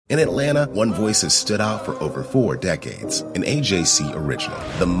In Atlanta, one voice has stood out for over 4 decades. An AJC original,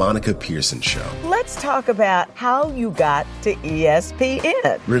 The Monica Pearson Show. Let's talk about how you got to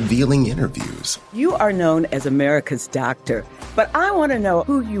ESPN. Revealing interviews. You are known as America's doctor, but I want to know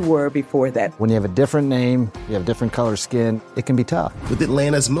who you were before that. When you have a different name, you have different color skin, it can be tough. With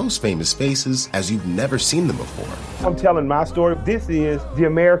Atlanta's most famous faces as you've never seen them before. I'm telling my story. This is the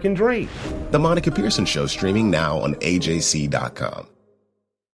American dream. The Monica Pearson Show, streaming now on AJC.com.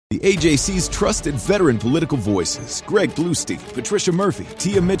 The AJC's trusted veteran political voices, Greg Bluestein, Patricia Murphy,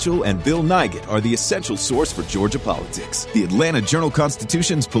 Tia Mitchell, and Bill Nygut, are the essential source for Georgia politics. The Atlanta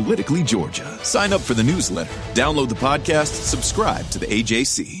Journal-Constitution's Politically Georgia. Sign up for the newsletter, download the podcast, subscribe to the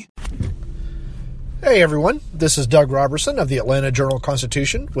AJC. Hey everyone, this is Doug Robertson of the Atlanta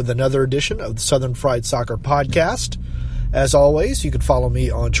Journal-Constitution with another edition of the Southern Fried Soccer Podcast. As always, you can follow me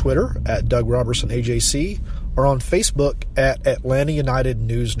on Twitter at Doug Robertson AJC, or on Facebook at Atlanta United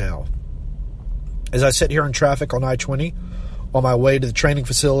News Now. As I sit here in traffic on I-20 on my way to the training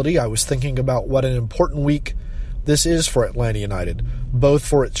facility, I was thinking about what an important week this is for Atlanta United, both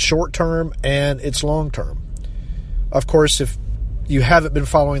for its short term and its long term. Of course, if you haven't been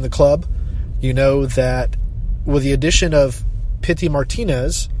following the club, you know that with the addition of Pity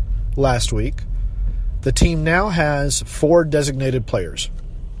Martinez last week, the team now has 4 designated players.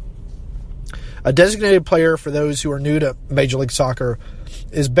 A designated player, for those who are new to Major League Soccer,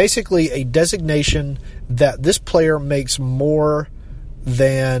 is basically a designation that this player makes more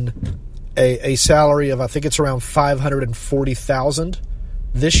than a salary of, I think it's around $540,000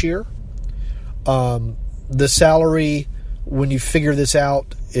 this year. The salary, when you figure this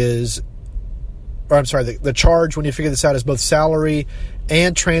out, the charge when you figure this out is both salary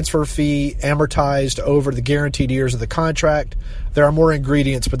and transfer fee amortized over the guaranteed years of the contract. There are more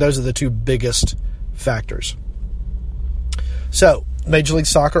ingredients, but those are the 2 biggest factors. So, Major League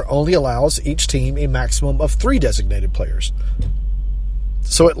Soccer only allows each team a maximum of 3 designated players.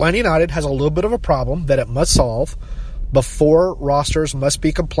 So Atlanta United has a little bit of a problem that it must solve before rosters must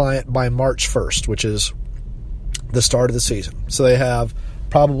be compliant by March 1st, which is the start of the season. So they have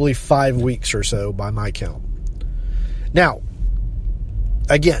probably 5 weeks or so by my count. Now,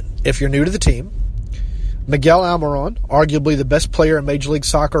 again, if you're new to the team, Miguel Almiron, arguably the best player in Major League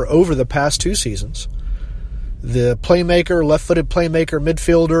Soccer over the past 2 seasons, the playmaker, left-footed playmaker,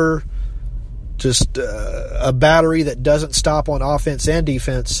 midfielder, just a battery that doesn't stop on offense and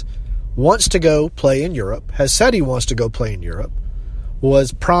defense, wants to go play in Europe, has said he wants to go play in Europe,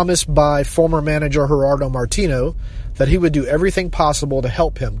 was promised by former manager Gerardo Martino that he would do everything possible to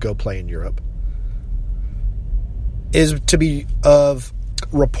help him go play in Europe, is to be of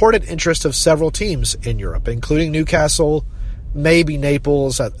reported interest of several teams in Europe, including Newcastle, maybe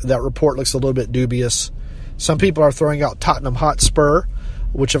Naples. That report looks a little bit dubious. Some people are throwing out Tottenham Hotspur,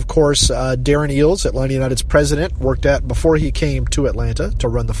 which of course Darren Eales, Atlanta United's president, worked at before he came to Atlanta to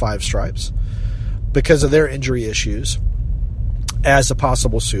run the Five Stripes because of their injury issues, as a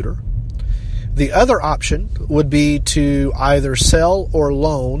possible suitor. The other option would be to either sell or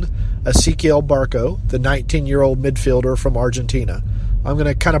loan Ezequiel Barco, the 19-year-old midfielder from Argentina. I'm going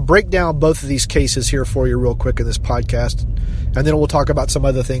to kind of break down both of these cases here for you real quick in this podcast, and then we'll talk about some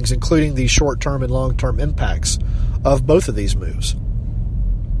other things, including the short-term and long-term impacts of both of these moves.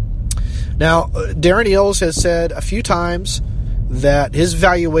 Now, Darren Eales has said a few times that his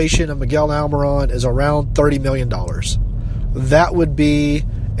valuation of Miguel Almiron is around $30 million. That would be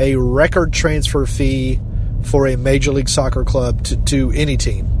a record transfer fee for a Major League Soccer club to any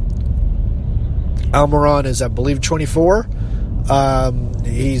team. Almiron is, I believe, 24.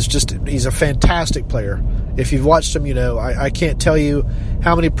 He's a fantastic player. If you've watched him, you know, I can't tell you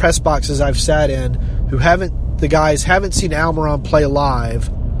how many press boxes I've sat in the guys haven't seen Almiron play live.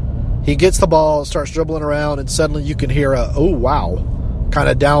 He gets the ball, starts dribbling around, and suddenly you can hear a, oh, wow, kind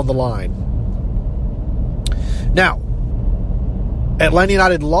of down the line. Now, Atlanta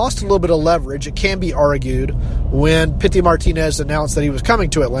United lost a little bit of leverage, it can be argued, when Pity Martinez announced that he was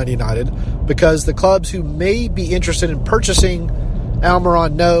coming to Atlanta United, because the clubs who may be interested in purchasing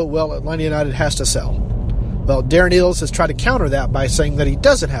Almiron know, well, Atlanta United has to sell. Well, Darren Eales has tried to counter that by saying that he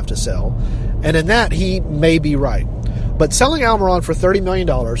doesn't have to sell, and in that he may be right. But selling Almiron for $30 million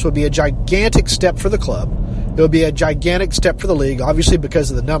would be a gigantic step for the club. It would be a gigantic step for the league, obviously because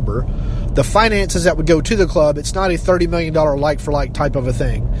of the number. The finances that would go to the club, it's not a $30 million like-for-like type of a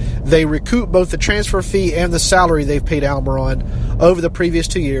thing. They recoup both the transfer fee and the salary they've paid Almiron over the previous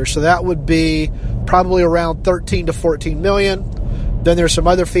 2 years. So that would be probably around $13 to $14 million. Then there's some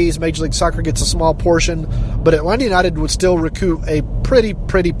other fees. Major League Soccer gets a small portion, but Atlanta United would still recoup a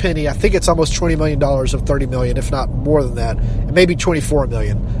pretty penny. I think it's almost $20 million of $30 million, if not more than that. It may be $24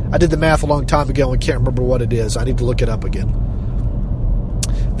 million. I did the math a long time ago and can't remember what it is. I need to look it up again.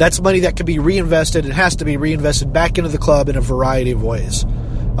 That's money that can be reinvested. It has to be reinvested back into the club in a variety of ways.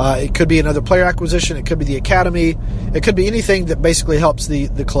 It could be another player acquisition. It could be the academy. It could be anything that basically helps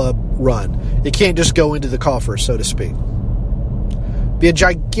the club run. It can't just go into the coffers, so to speak. Be a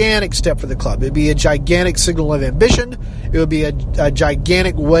gigantic step for the club. It'd be a gigantic signal of ambition. It would be a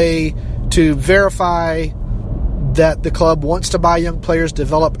gigantic way to verify that the club wants to buy young players,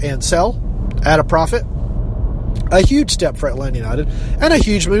 develop, and sell at a profit. A huge step for Atlanta United, and a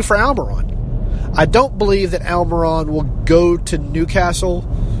huge move for Almiron. I don't believe that Almiron will go to Newcastle.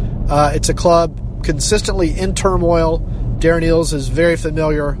 It's a club consistently in turmoil. Darren Eales is very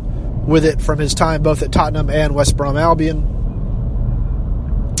familiar with it from his time both at Tottenham and West Brom Albion.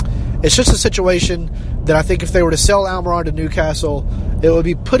 It's just a situation that I think if they were to sell Almiron to Newcastle, it would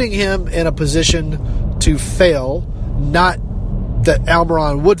be putting him in a position to fail. Not that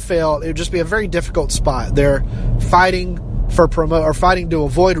Almiron would fail. It would just be a very difficult spot. They're fighting fighting to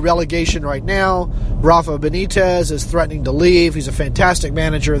avoid relegation right now. Rafa Benitez is threatening to leave. He's a fantastic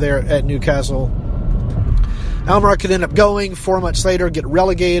manager there at Newcastle. Almiron could end up going 4 months later, get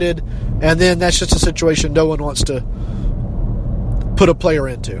relegated, and then that's just a situation no one wants to put a player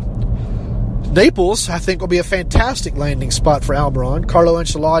into. Naples, I think, will be a fantastic landing spot for Almiron. Carlo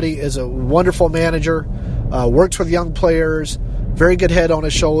Ancelotti is a wonderful manager, works with young players, very good head on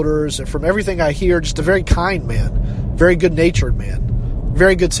his shoulders, and from everything I hear, just a very kind man, very good-natured man.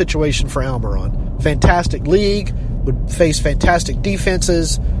 Very good situation for Almiron. Fantastic league, would face fantastic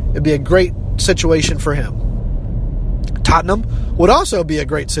defenses. It'd be a great situation for him. Tottenham would also be a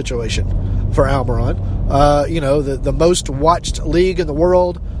great situation for Almiron. The most watched league in the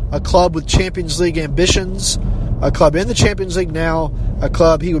world, a club with Champions League ambitions, a club in the Champions League now, a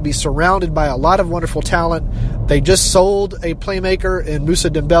club he would be surrounded by a lot of wonderful talent. They just sold a playmaker in Moussa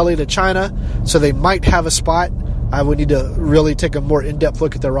Dembele to China, so they might have a spot. I would need to really take a more in-depth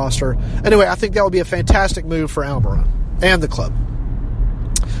look at their roster. Anyway, I think that would be a fantastic move for Almiron and the club.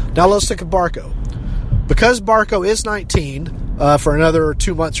 Now let's look at Barco. Because Barco is 19, for another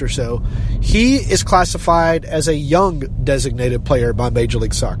 2 months or so, he is classified as a young designated player by Major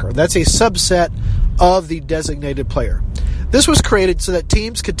League Soccer. That's a subset of the designated player. This was created so that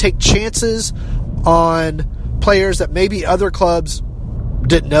teams could take chances on players that maybe other clubs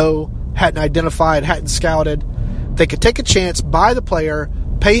didn't know, hadn't identified, hadn't scouted. They could take a chance, buy the player,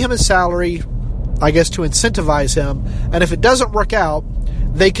 pay him a salary, I guess, to incentivize him, and if it doesn't work out,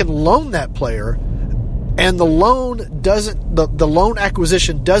 they can loan that player. And the loan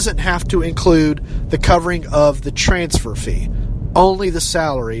acquisition doesn't have to include the covering of the transfer fee, only the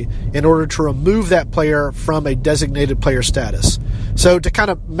salary, in order to remove that player from a designated player status. So to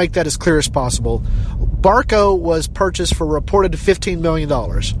kind of make that as clear as possible, Barco was purchased for reported $15 million.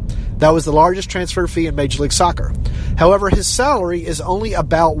 That was the largest transfer fee in Major League Soccer. However, his salary is only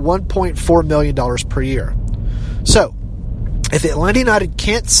about $1.4 million per year. So, if Atlanta United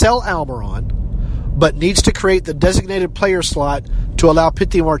can't sell Almiron, but needs to create the designated player slot to allow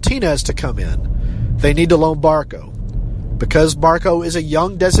Pity Martinez to come in, they need to loan Barco. Because Barco is a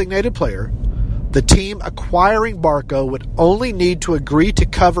young designated player, the team acquiring Barco would only need to agree to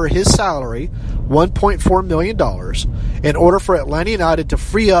cover his salary, $1.4 million, in order for Atlanta United to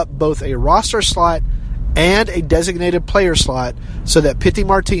free up both a roster slot and a designated player slot so that Pity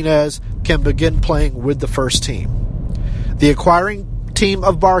Martinez can begin playing with the first team. The acquiring team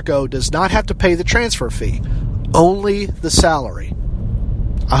of Barco does not have to pay the transfer fee, only the salary.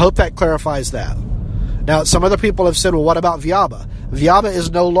 I hope that clarifies that. Now, some other people have said, well, what about Viaba? Viaba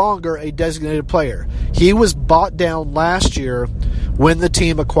is no longer a designated player. He was bought down last year when the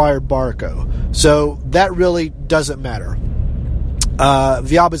team acquired Barco. So that really doesn't matter.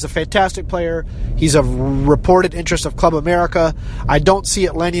 Viaba is a fantastic player. He's a reported interest of Club America. I don't see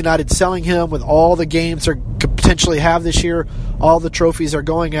Atlanta United selling him with all the games they could potentially have this year, all the trophies they're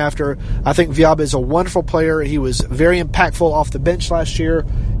going after. I think Viaba is a wonderful player. He was very impactful off the bench last year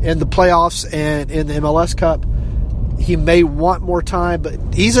in the playoffs and in the MLS Cup. He may want more time, but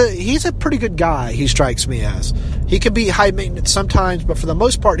he's a pretty good guy, he strikes me as. He can be high maintenance sometimes, but for the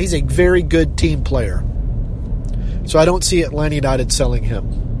most part, he's a very good team player. So I don't see Atlanta United selling him.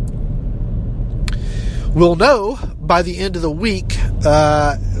 We'll know by the end of the week,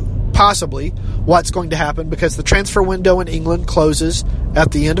 possibly what's going to happen, because the transfer window in England closes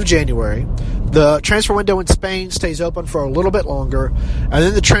at the end of January. The transfer window in Spain stays open for a little bit longer, and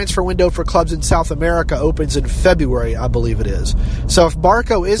then the transfer window for clubs in South America opens in February, I believe it is. So if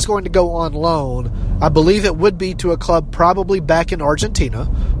Barco is going to go on loan, I believe it would be to a club probably back in Argentina,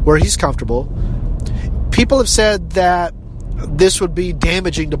 where he's comfortable. People have said that this would be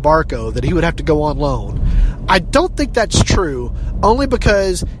damaging to Barco, that he would have to go on loan. I don't think that's true, only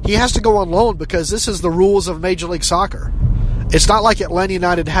because he has to go on loan because this is the rules of Major League Soccer. It's not like Atlanta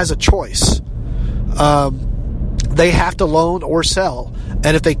United has a choice. They have to loan or sell.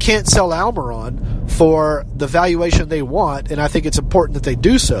 And if they can't sell Almiron for the valuation they want, and I think it's important that they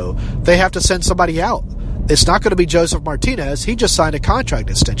do so, they have to send somebody out. It's not going to be Joseph Martinez. He just signed a contract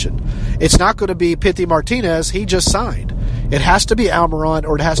extension. It's not going to be Pity Martinez. He just signed. It has to be Almiron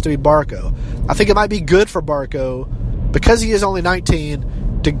or it has to be Barco. I think it might be good for Barco, because he is only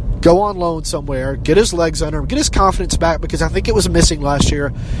 19, to go on loan somewhere, get his legs under him, get his confidence back, because I think it was missing last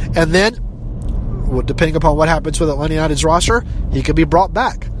year. And then, depending upon what happens with Atlanta United's roster, he could be brought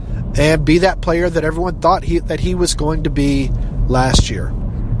back and be that player that everyone thought that he was going to be last year.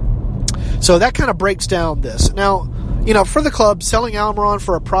 So that kind of breaks down this. Now, for the club, selling Almiron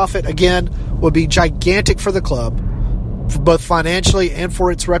for a profit, again, would be gigantic for the club, both financially and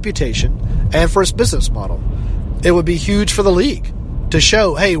for its reputation and for its business model. It would be huge for the league to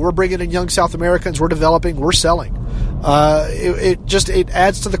show, hey, we're bringing in young South Americans, we're developing, we're selling. It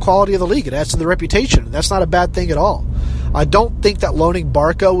adds to the quality of the league. It adds to the reputation. That's not a bad thing at all. I don't think that loaning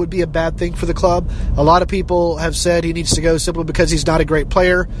Barco would be a bad thing for the club. A lot of people have said he needs to go simply because he's not a great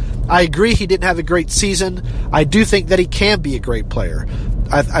player. I agree he didn't have a great season. I do think that he can be a great player.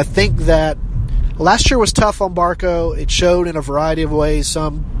 I think that last year was tough on Barco. It showed in a variety of ways,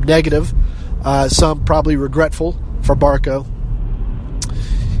 some negative, some probably regretful for Barco.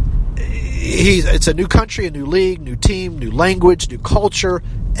 It's a new country, a new league, new team, new language, new culture.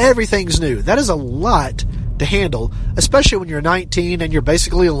 Everything's new. That is a lot to handle, especially when you're 19 and you're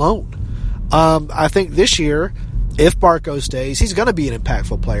basically alone. I think this year, if Barco stays, he's going to be an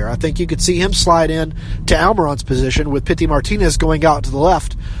impactful player. I think you could see him slide in to Almiron's position with Pity Martinez going out to the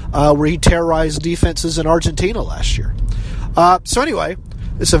left, where he terrorized defenses in Argentina last year. So anyway,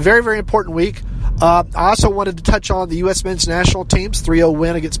 it's a very, very important week. I also wanted to touch on the U.S. men's national team's 3-0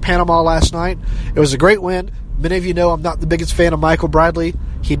 win against Panama last night. It was a great win. Many of you know I'm not the biggest fan of Michael Bradley.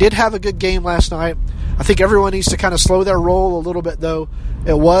 He did have a good game last night. I think everyone needs to kind of slow their roll a little bit, though.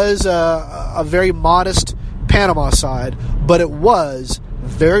 It was a very modest Panama side, but it was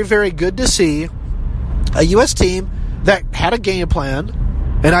very, very good to see a U.S. team that had a game plan,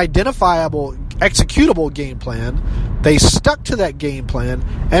 an identifiable, executable game plan. They stuck to that game plan,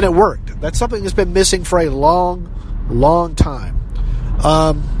 and it worked. That's something that's been missing for a long, long time.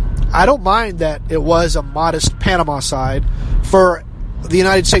 I don't mind that it was a modest Panama side for the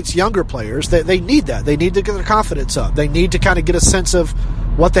United States younger players. They need that. They need to get their confidence up. They need to kind of get a sense of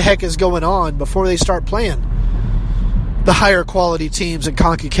what the heck is going on before they start playing the higher quality teams in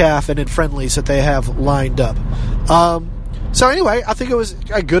CONCACAF and in friendlies that they have lined up. So anyway, I think it was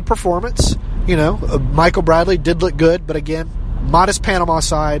a good performance. Michael Bradley did look good, but again, modest Panama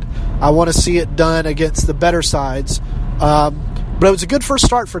side. I want to see it done against the better sides. But it was a good first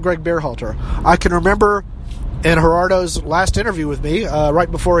start for Greg Berhalter. I can remember in Gerardo's last interview with me, right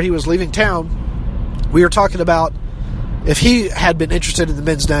before he was leaving town, we were talking about if he had been interested in the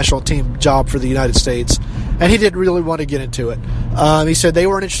men's national team job for the United States, and he didn't really want to get into it. He said they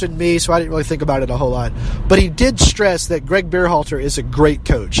weren't interested in me, so I didn't really think about it a whole lot. But he did stress that Greg Berhalter is a great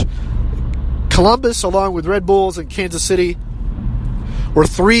coach. Columbus, along with Red Bulls and Kansas City, were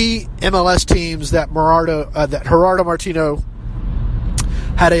three MLS teams that Gerardo Martino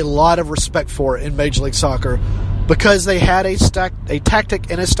had a lot of respect for in Major League Soccer, because they had a tactic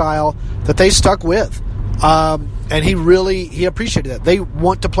and a style that they stuck with. And he appreciated that. They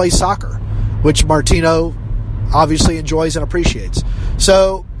want to play soccer, which Martino obviously enjoys and appreciates.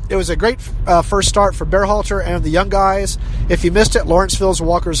 So it was a great first start for Berhalter and the young guys. If you missed it, Lawrenceville's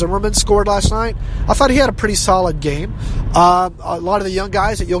Walker Zimmerman scored last night. I thought he had a pretty solid game. A lot of the young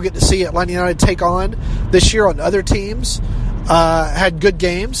guys that you'll get to see Atlanta United take on this year on other teams had good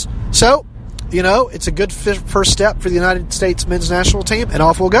games. So, it's a good first step for the United States men's national team, and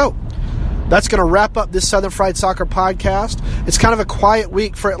off we'll go. That's going to wrap up this Southern Fried Soccer podcast. It's kind of a quiet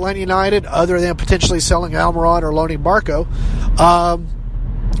week for Atlanta United, other than potentially selling Almiron or loaning Barco.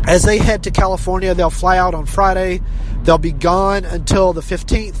 As they head to California, they'll fly out on Friday. They'll be gone until the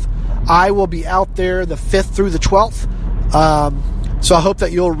 15th. I will be out there the 5th through the 12th. So I hope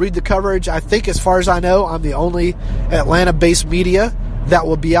that you'll read the coverage. I think, as far as I know, I'm the only Atlanta-based media that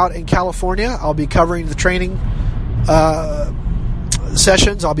will be out in California. I'll be covering the training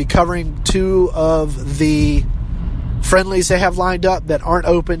sessions. I'll be covering 2 of the friendlies they have lined up that aren't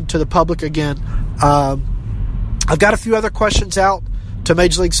open to the public again. I've got a few other questions out to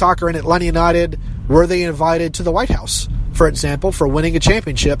Major League Soccer and Atlanta United. Were they invited to the White House, for example, for winning a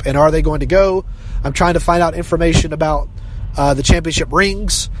championship, and are they going to go? I'm trying to find out information about the championship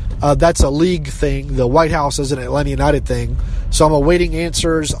rings. That's a league thing. The White House is an Atlanta United thing. So I'm awaiting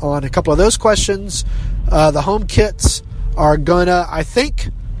answers on a couple of those questions. The home kits are gonna, I think,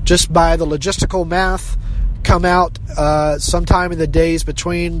 just by the logistical math, come out sometime in the days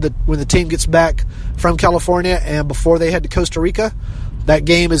between when the team gets back from California and before they head to Costa Rica. That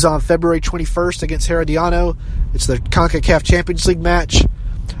game is on February 21st against Herediano. It's the CONCACAF Champions League match.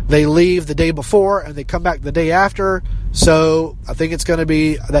 They leave the day before and they come back the day after. So I think it's going to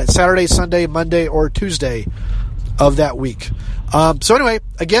be that Saturday, Sunday, Monday, or Tuesday of that week. So anyway,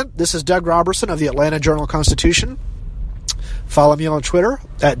 again, this is Doug Robertson of the Atlanta Journal-Constitution. Follow me on Twitter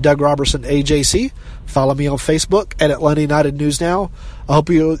at Doug Robertson AJC. Follow me on Facebook at Atlanta United News Now. I hope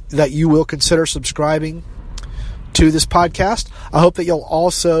that you will consider subscribing to this podcast. I hope that you'll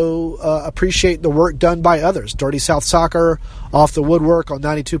also appreciate the work done by others. Dirty South Soccer, Off the Woodwork on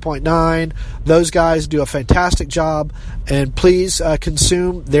 92.9. Those guys do a fantastic job, and please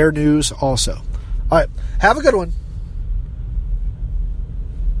consume their news also. All right, have a good one.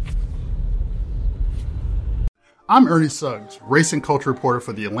 I'm Ernie Suggs, race and culture reporter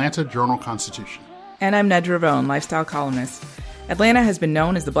for the Atlanta Journal-Constitution. And I'm Nedra Ravone, lifestyle columnist. Atlanta has been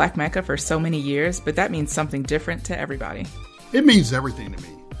known as the Black Mecca for so many years, but that means something different to everybody. It means everything to me.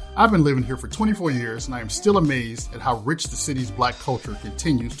 I've been living here for 24 years, and I am still amazed at how rich the city's Black culture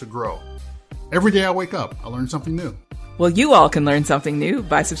continues to grow. Every day I wake up, I learn something new. Well, you all can learn something new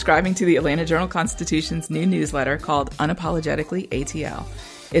by subscribing to the Atlanta Journal-Constitution's new newsletter called Unapologetically ATL.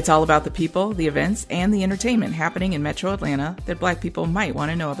 It's all about the people, the events, and the entertainment happening in Metro Atlanta that Black people might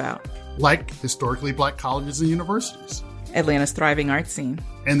want to know about. Like historically Black colleges and universities. Atlanta's thriving art scene.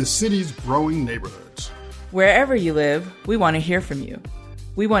 And the city's growing neighborhoods. Wherever you live, we want to hear from you.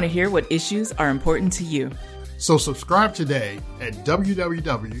 We want to hear what issues are important to you. So subscribe today at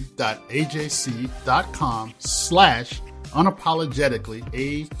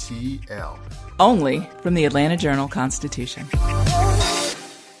www.ajc.com/unapologeticallyATL. Only from the Atlanta Journal-Constitution.